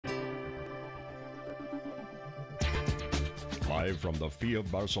Live from the FIA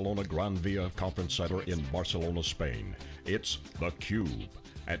Barcelona Gran Via Conference Center in Barcelona, Spain, it's theCUBE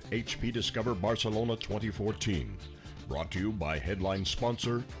at HP Discover Barcelona 2014. Brought to you by headline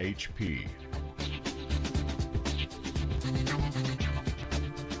sponsor HP.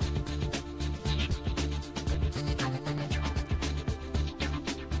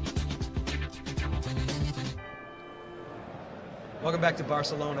 Welcome back to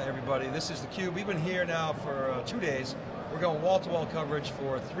Barcelona, everybody. This is theCUBE. We've been here now for 2 days. We're going wall-to-wall coverage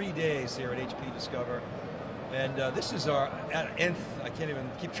for 3 days here at HP Discover. And this is our nth, I can't even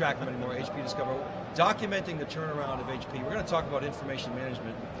keep track of them anymore, HP Discover, documenting the turnaround of HP. We're going to talk about information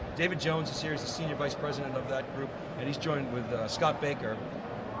management. David Jones is here, he's the Senior Vice President of that group, and he's joined with Scott Baker,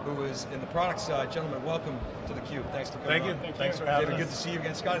 who is in the product side. Gentlemen, welcome to theCUBE. Thanks for coming on. Thanks for having us. David, good to see you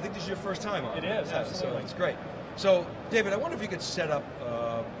again. Scott, I think this is your first time on. It is, yeah, absolutely. So it's great. So, David, I wonder if you could set up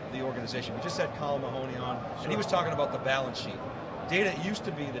the organization. We just had Colin Mahoney on, and he was talking about the balance sheet. Data, it used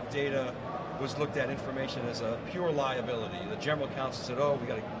to be that data was looked at information as a pure liability. The general counsel said, oh, we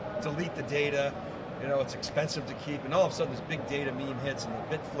got to delete the data, you know, it's expensive to keep, and all of a sudden this big data meme hits and the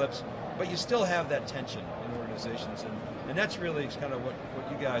bit flips, but you still have that tension in organizations, and that's really kind of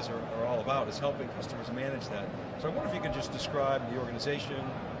what you guys are all about, is helping customers manage that. So I wonder if you could just describe the organization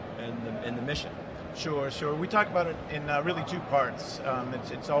and the mission. Sure. We talk about it in really 2 parts.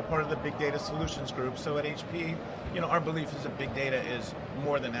 It's all part of the Big Data Solutions Group. So at HP, you know, our belief is that big data is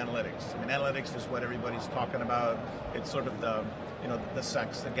more than analytics. I mean, analytics is what everybody's talking about. It's sort of the, you know, the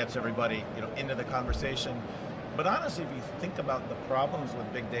sex that gets everybody, you know, into the conversation. But honestly, if you think about the problems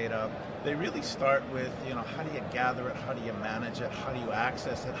with big data, they really start with, you know, how do you gather it, how do you manage it, how do you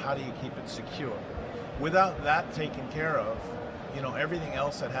access it, how do you keep it secure? Without that taken care of, you know, everything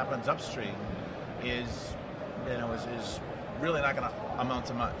else that happens upstream is really not going to amount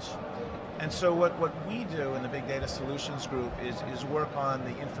to much. And so what we do in the Big Data Solutions Group is work on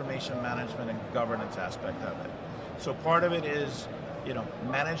the information management and governance aspect of it. So part of it is, you know,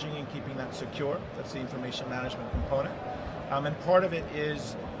 managing and keeping that secure. That's the information management component. And part of it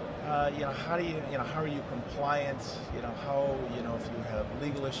is, you know, how are you compliant? You know, how, you know, if you have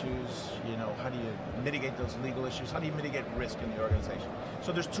legal issues, you know, how do you mitigate those legal issues? How do you mitigate risk in the organization?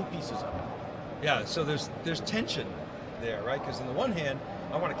 So there's 2 pieces of it. Yeah, so there's tension there, right? Because on the one hand,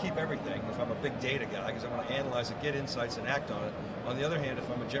 I want to keep everything if I'm a big data guy, because I want to analyze it, get insights, and act on it. On the other hand, if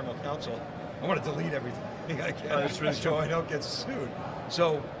I'm a general counsel, I want to delete everything I can, that's really so I don't get sued.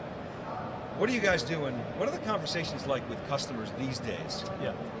 So, what are you guys doing? What are the conversations like with customers these days?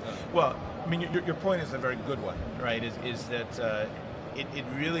 Yeah, well, I mean, your point is a very good one, right? Is that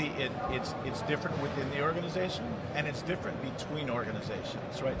it's different within the organization, and it's different between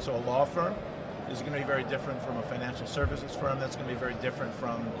organizations, right? So a law firm is going to be very different from a financial services firm. That's going to be very different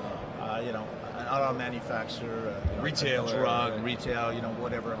from, you know, an auto manufacturer, you know, retailer, drug, right. retail, you know,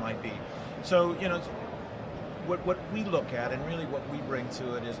 whatever it might be. So, you know, what we look at, and really what we bring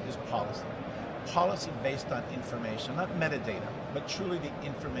to it, is policy. Policy based on information, not metadata, but truly the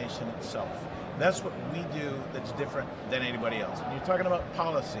information itself. That's what we do that's different than anybody else. When you're talking about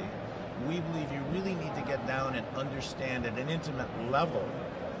policy, we believe you really need to get down and understand at an intimate level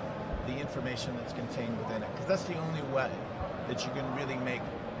the information that's contained within it, because that's the only way that you can really make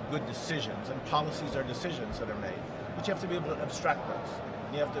good decisions, and policies are decisions that are made, but you have to be able to abstract those.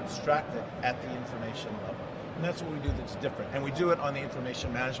 You have to abstract it at the information level, and that's what we do that's different. And we do it on the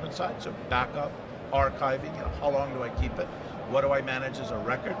information management side, so backup, archiving, you know, how long do I keep it, what do I manage as a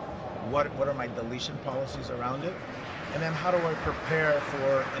record, what are my deletion policies around it, and then how do I prepare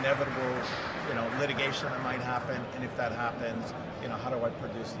for inevitable, you know, litigation that might happen, and if that happens, you know, how do I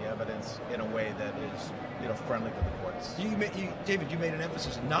produce the evidence in a way that is, you know, friendly to the courts? David, you made an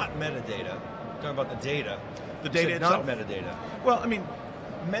emphasis, not metadata. Talking about the data. The data itself. Not metadata. Well, I mean,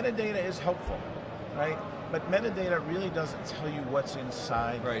 metadata is helpful, right? But metadata really doesn't tell you what's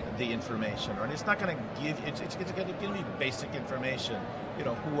inside the information, right? It's not going to give, it's going to give you basic information. You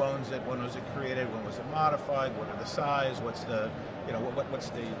know, who owns it, when was it created, when was it modified, what are the size, what's the, you know, what's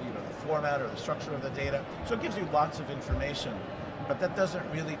the, you know, the format or the structure of the data. So it gives you lots of information, but that doesn't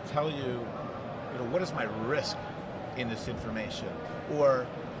really tell you, you know, what is my risk in this information? Or,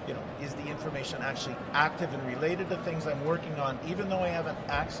 you know, is the information actually active and related to things I'm working on, even though I haven't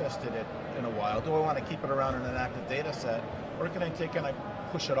accessed it in a while? Do I want to keep it around in an active data set, or can I take and I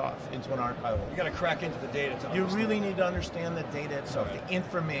push it off into an archival? You got to crack into the data to You understand. really need to understand the data itself, the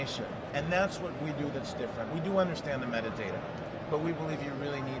information, and that's what we do that's different. We do understand the metadata, but we believe you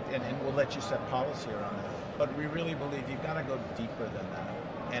really need, and we'll let you set policy around it, but we really believe you've got to go deeper than that.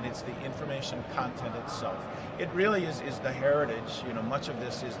 And it's the information content itself. It really is the heritage, you know, much of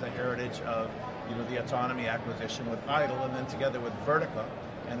this is the heritage of the autonomy acquisition with IDLE, and then together with Vertica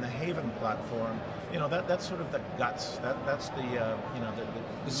and the Haven platform, that's sort of the guts. That's the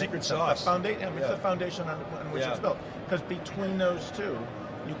the secret sauce. The foundation. It's the foundation on which it's built. Because between those two,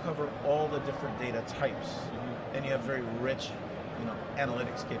 you cover all the different data types, and you have very rich,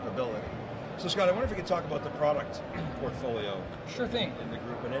 analytics capability. So Scott, I wonder if you could talk about the product portfolio. Sure thing. In the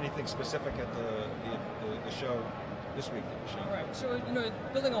group, and anything specific at the show this week. All right. So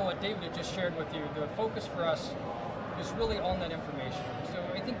building on what David had just shared with you, the focus for us is really on that information. So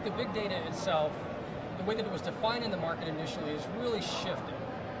I think the big data itself, the way that it was defined in the market initially, is really shifting,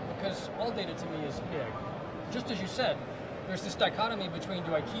 because all data to me is big. Just as you said, there's this dichotomy between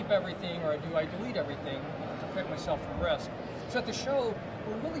do I keep everything or do I delete everything to protect myself from risk. So at the show,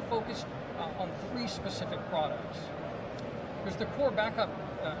 we're really focused on 3 specific products. There's the core backup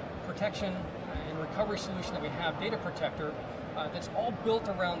protection and recovery solution that we have, Data Protector, that's all built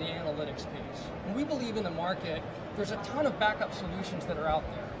around the analytics piece. And we believe in the market, there's a ton of backup solutions that are out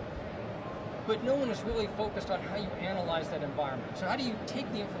there, but no one is really focused on how you analyze that environment. So how do you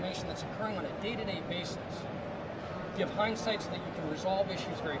take the information that's occurring on a day-to-day basis, give hindsight so that you can resolve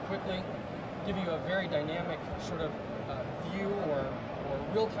issues very quickly, give you a very dynamic sort of view or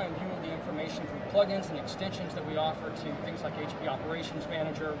real-time view of the information through plugins and extensions that we offer to things like HP Operations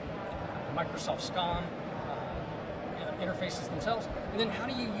Manager, Microsoft SCOM, interfaces themselves. And then how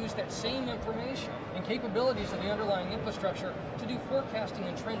do you use that same information and capabilities of the underlying infrastructure to do forecasting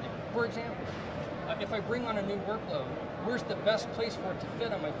and trending? For example, if I bring on a new workload, where's the best place for it to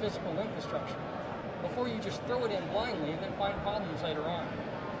fit on my physical infrastructure? Before you just throw it in blindly and then find problems later on.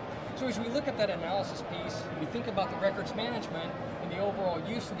 So as we look at that analysis piece, we think about the records management and the overall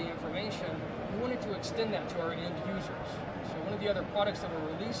use of the information, we wanted to extend that to our end users. So one of the other products that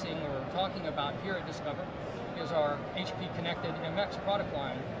we're releasing or talking about here at Discover is our HP Connected MX product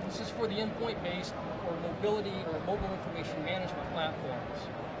line. This is for the endpoint-based or mobility or mobile information management platforms.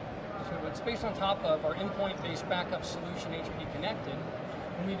 So it's based on top of our endpoint-based backup solution, HP Connected,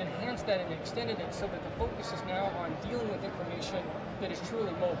 and we've enhanced that and extended it so that the focus is now on dealing with information that is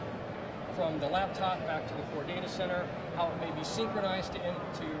truly mobile. From the laptop back to the core data center, how it may be synchronized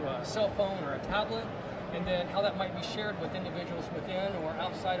into a cell phone or a tablet, and then how that might be shared with individuals within or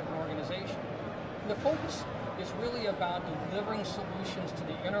outside of an organization. And the focus is really about delivering solutions to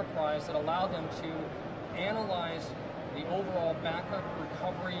the enterprise that allow them to analyze the overall backup,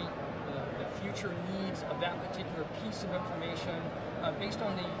 recovery, the future needs of that particular piece of information based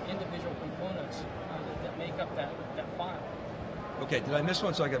on the individual components that make up that file. Okay, did I miss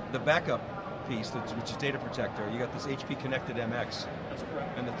one? So I got the backup piece, which is Data Protector. You got this HP Connected MX. That's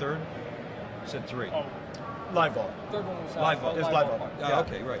correct. And the third? You said 3. Oh. Live Vault. Third one was Live Vault. Is Live Vault. Yeah.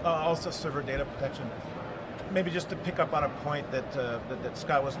 Okay, right. Also server data protection. Maybe just to pick up on a point that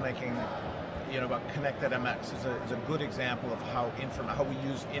Scott was making, about Connected MX is a good example of how we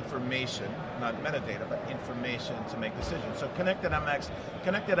use information, not metadata, but information to make decisions. So Connected MX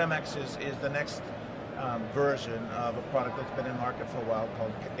is the next version of a product that's been in market for a while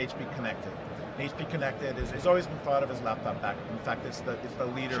called HP Connected. HP Connected is always been thought of as laptop backup. In fact, it's the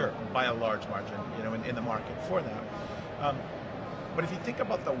leader by a large margin, in the market for that. But if you think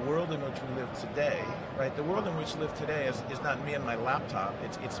about the world in which we live today, right? The world in which we live today is not me and my laptop.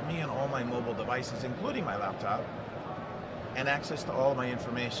 It's me and all my mobile devices, including my laptop, and access to all of my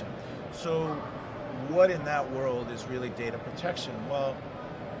information. So, what in that world is really data protection? Well,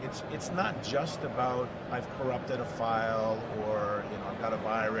 it's not just about I've corrupted a file, or I've got a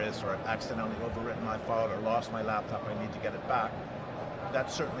virus, or I've accidentally overwritten my file, or lost my laptop, I need to get it back.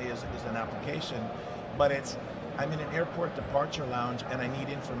 That certainly is an application, but I'm in an airport departure lounge and I need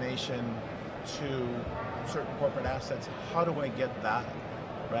information to certain corporate assets. How do I get that?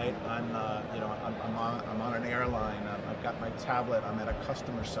 Right? I'm on an airline. I've got my tablet. I'm at a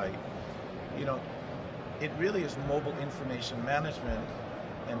customer site. It really is mobile information management.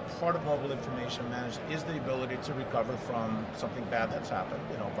 And part of mobile information management is the ability to recover from something bad that's happened,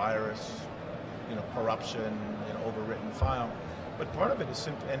 virus, corruption, overwritten file. But part of it is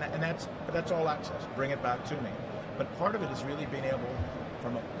simple, and that's all access. Bring it back to me. But part of it is really being able,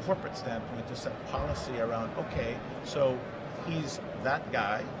 from a corporate standpoint, to set policy around. Okay, so he's that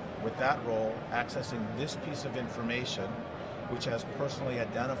guy with that role accessing this piece of information, which has personally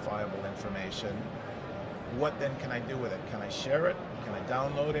identifiable information. What then can I do with it? Can I share it? Can I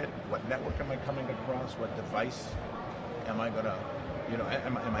download it? What network am I coming across? What device am I going to,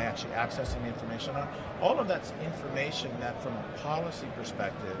 am I actually accessing the information on? All of that's information that, from a policy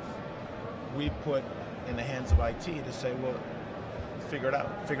perspective, we put in the hands of IT to say, well, figure it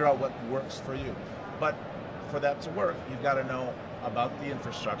out. Figure out what works for you. But for that to work, you've got to know about the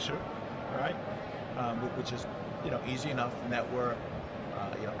infrastructure, right? Which is, easy enough, network,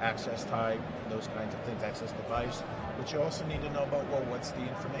 access type, those kinds of things, access device. But you also need to know about, well, what's the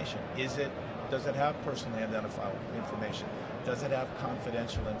information? Does it have personally identifiable information? Does it have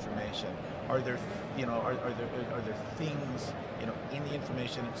confidential information? Are there, are there things, in the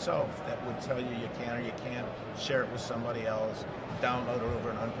information itself that would tell you can or you can't share it with somebody else, download it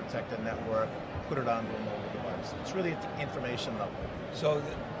over an unprotected network, put it onto a mobile device? It's really at the information level. So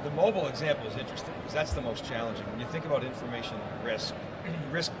the mobile example is interesting because that's the most challenging. When you think about information risk,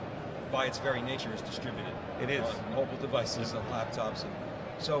 risk by its very nature is distributed. It is. On mobile devices, on laptops.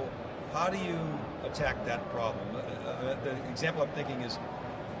 So how do you attack that problem? The example I'm thinking is,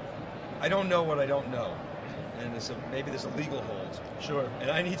 I don't know what I don't know. And maybe there's a legal hold. Sure.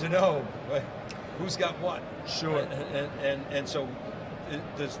 And I need to know who's got what. Sure. And so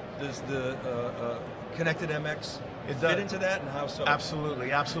does the connected MX fit into that, and how so?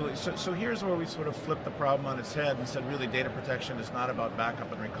 Absolutely, absolutely. So here's where we sort of flipped the problem on its head and said, really, data protection is not about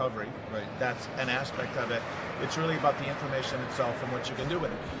backup and recovery. Right. That's an aspect of it. It's really about the information itself and what you can do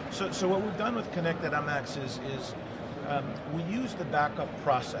with it. So what we've done with connected MX is we use the backup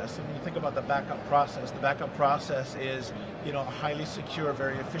process. And when you think about the backup process is, a highly secure,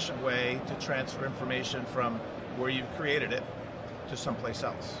 very efficient way to transfer information from where you've created it to someplace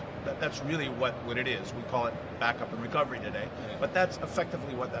else. That's really what it is. We call it backup and recovery today, but that's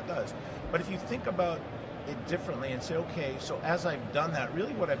effectively what that does. But if you think about it differently and say, okay, so as I've done that,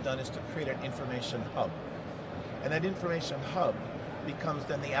 really what I've done is to create an information hub. And that information hub becomes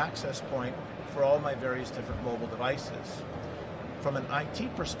then the access point for all my various different mobile devices. From an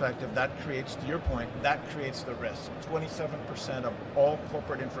IT perspective, that creates, to your point, that creates the risk. 27% of all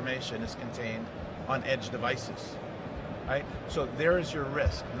corporate information is contained on edge devices. Right? So there is your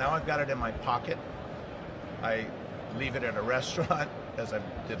risk. Now I've got it in my pocket. I leave it at a restaurant, as I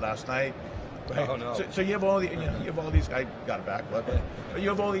did last night. Right? Oh no! So you have all these. I got it back. But you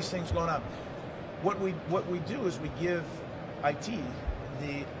have all these things going on. What we do is we give IT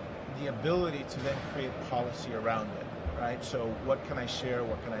the ability to then create policy around it. Right? So what can I share?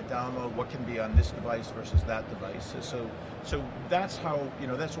 What can I download? What can be on this device versus that device? So that's how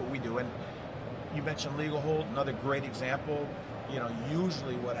that's what we do. And you mentioned legal hold, another great example.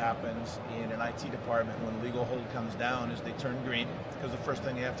 Usually what happens in an IT department when legal hold comes down is they turn green, because the first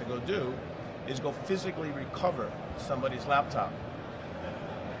thing they have to go do is go physically recover somebody's laptop.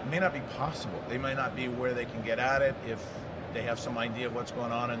 It may not be possible. They might not be where they can get at it. If they have some idea of what's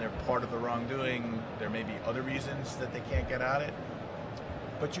going on and they're part of the wrongdoing, there may be other reasons that they can't get at it.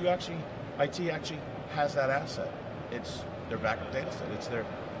 But IT actually has that asset. It's their backup data set. It's their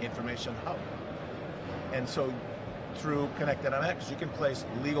information hub. And so through Connected MX, you can place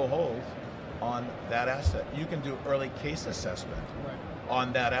legal hold on that asset. You can do early case assessment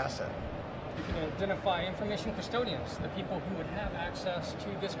on that asset. You can identify information custodians, the people who would have access to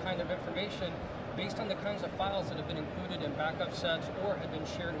this kind of information based on the kinds of files that have been included in backup sets or have been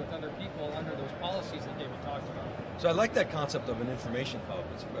shared with other people under those policies that David talked about. So I like that concept of an information hub.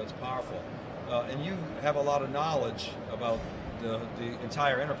 It's powerful. And you have a lot of knowledge about the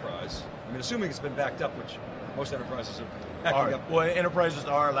entire enterprise. I mean, assuming it's been backed up, which most enterprises are backing up. Well, enterprises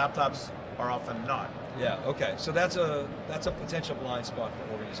are, laptops are often not. Yeah, okay. So that's a potential blind spot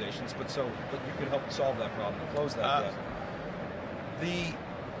for organizations, but you can help solve that problem and close that gap. The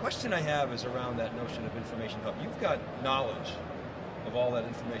question I have is around that notion of information hub. You've got knowledge of all that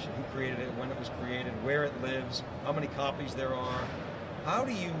information, who created it, when it was created, where it lives, how many copies there are. How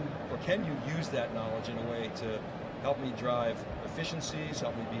do you, or can you use that knowledge in a way to help me drive efficiencies,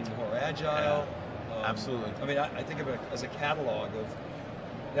 help me be more agile? Absolutely. I mean, I think of it as a catalog of,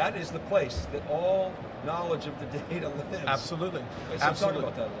 that is the place that all knowledge of the data lives. Absolutely. So absolutely.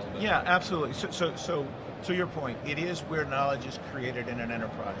 Talk about that a little bit. Yeah, absolutely. So to your point, it is where knowledge is created in an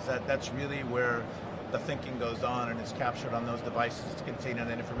enterprise. That's really where the thinking goes on, and it's captured on those devices. It's contained in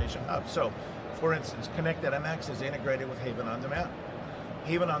an information hub. So, for instance, Connected MX is integrated with Haven On Demand.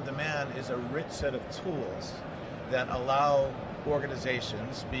 Haven On Demand is a rich set of tools that allow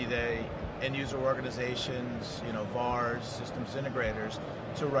organizations, be they end user organizations, VARs, systems integrators,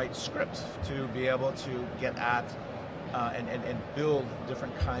 to write scripts to be able to get at and build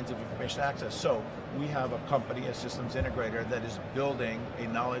different kinds of information access. So we have a company, a systems integrator, that is building a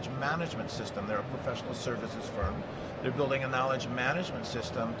knowledge management system. They're a professional services firm. They're building a knowledge management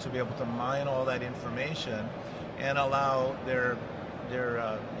system to be able to mine all that information and allow their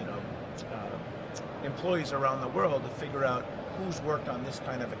employees around the world to figure out who's worked on this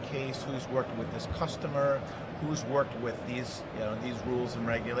kind of a case, who's worked with this customer, who's worked with these rules and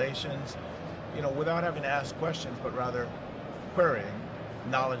regulations, without having to ask questions, but rather querying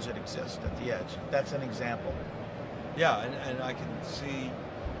knowledge that exists at the edge. That's an example. Yeah, and I can see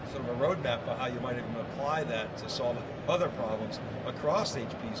sort of a roadmap for how you might even apply that to solve other problems across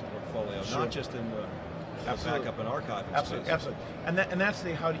HP's portfolio, Sure. not just in the backup and archiving Absolutely, space. absolutely. And that's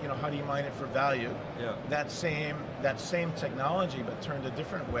the how do you mine it for value? Yeah. That same technology, but turned a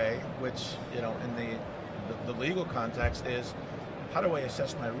different way, which in the legal context is, how do I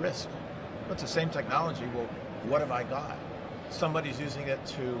assess my risk? It's the same technology. Well, what have I got? Somebody's using it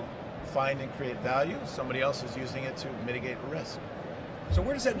to find and create value. Somebody else is using it to mitigate risk. So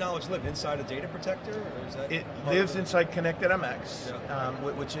where does that knowledge live? Inside a data protector, or is that? It lives inside ConnectedMX, Yeah.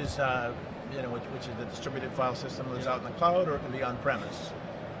 which is which is the distributed file system that lives out in the cloud, or it can be on premise,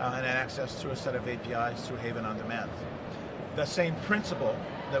 and accessed through a set of APIs through Haven on Demand. The same principle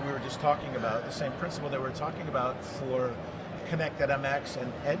that we were just talking about, the same principle that we're talking about for ConnectedMX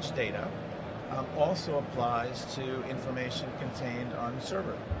and edge data, also applies to information contained on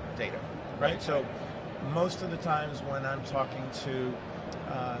server data, right? So most of the times when I'm talking to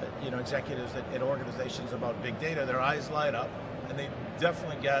executives at organizations about big data, their eyes light up, and they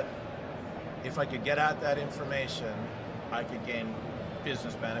definitely get, if I could get at that information, I could gain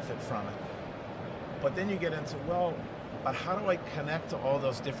business benefit from it. But then you get into, well, but how do I connect to all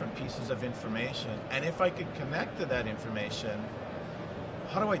those different pieces of information? And if I could connect to that information,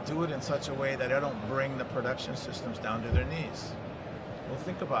 how do I do it in such a way that I don't bring the production systems down to their knees? Well,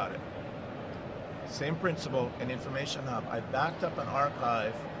 think about it. Same principle in Information Hub. I backed up and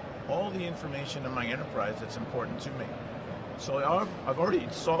archive all the information in my enterprise that's important to me. So I've already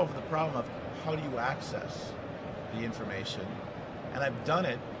solved the problem of how do you access the information, and I've done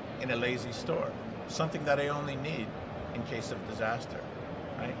it in a lazy store, something that I only need in case of disaster,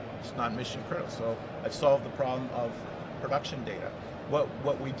 right? It's not mission critical, so I've solved the problem of production data.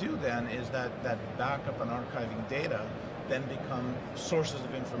 What we do then is that backup and archiving data then become sources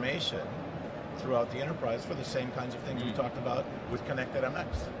of information throughout the enterprise for the same kinds of things we talked about with ConnectedMX.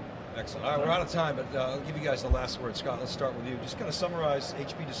 Excellent. All right, we're out of time, but I'll give you guys the last word. Scott, let's start with you. Just kind of summarize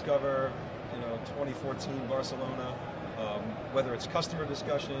HP Discover, 2014 Barcelona, whether it's customer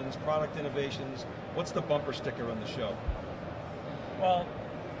discussions, product innovations. What's the bumper sticker on the show? Well,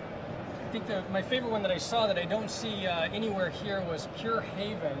 I think my favorite one that I saw that I don't see anywhere here was Pure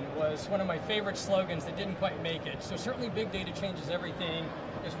Haven, was one of my favorite slogans that didn't quite make it. So certainly big data changes everything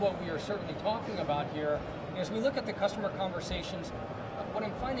is what we are certainly talking about here. And as we look at the customer conversations, what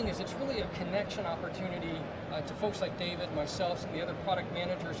I'm finding is it's really a connection opportunity to folks like David, myself, and the other product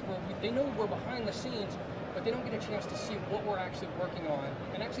managers where they know we're behind the scenes, but they don't get a chance to see what we're actually working on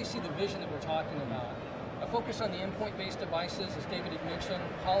and actually see the vision that we're talking about. A focus on the endpoint-based devices, as David had mentioned,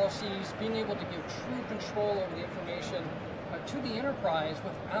 policies, being able to give true control over the information to the enterprise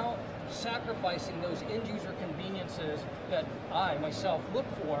without sacrificing those end-user conveniences that I, myself, look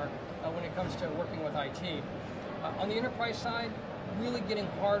for when it comes to working with IT. On the enterprise side, really getting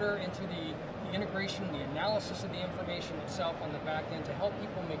harder into the integration, the analysis of the information itself on the back end to help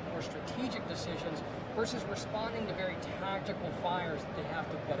people make more strategic decisions versus responding to very tactical fires that they have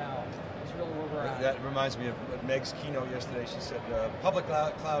to put out. Is really where we're at. That reminds me of Meg's keynote yesterday. She said, public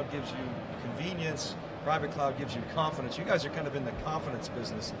cloud gives you convenience, private cloud gives you confidence. You guys are kind of in the confidence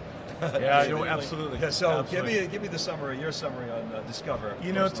business. Yeah, absolutely. Yeah, so absolutely. Give me the summary, your summary on Discover.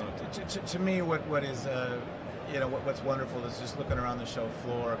 To me, what is what's wonderful is just looking around the show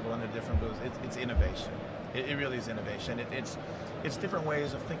floor, going to different booths. It's innovation. It really is innovation. It's different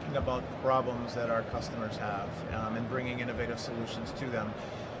ways of thinking about problems that our customers have and bringing innovative solutions to them.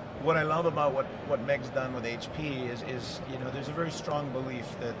 What I love about what Meg's done with HP is there's a very strong belief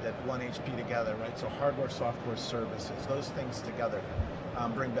that one HP together, right? So hardware, software, services, those things together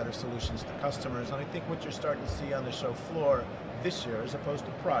bring better solutions to customers. And I think what you're starting to see on the show floor this year, as opposed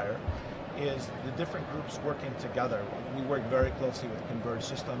to prior, is the different groups working together. We work very closely with converged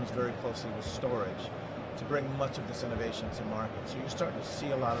systems, very closely with storage, to bring much of this innovation to market. So you're starting to see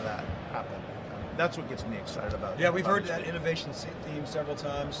a lot of that happen. That's what gets me excited about. Yeah, we've heard that innovation theme several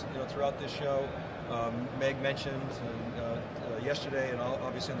times, throughout this show. Meg mentioned yesterday, and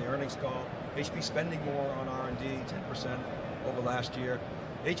obviously in the earnings call, HP spending more on R&D, 10% over last year.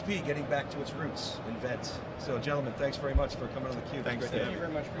 HP getting back to its roots, invent. So, gentlemen, thanks very much for coming on theCUBE. Thanks, Thank you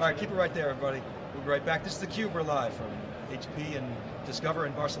very much. All right, keep it right there, everybody. We'll be right back. This is theCUBE. We're live from HP and Discover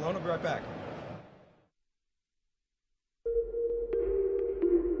in Barcelona. We'll be right back.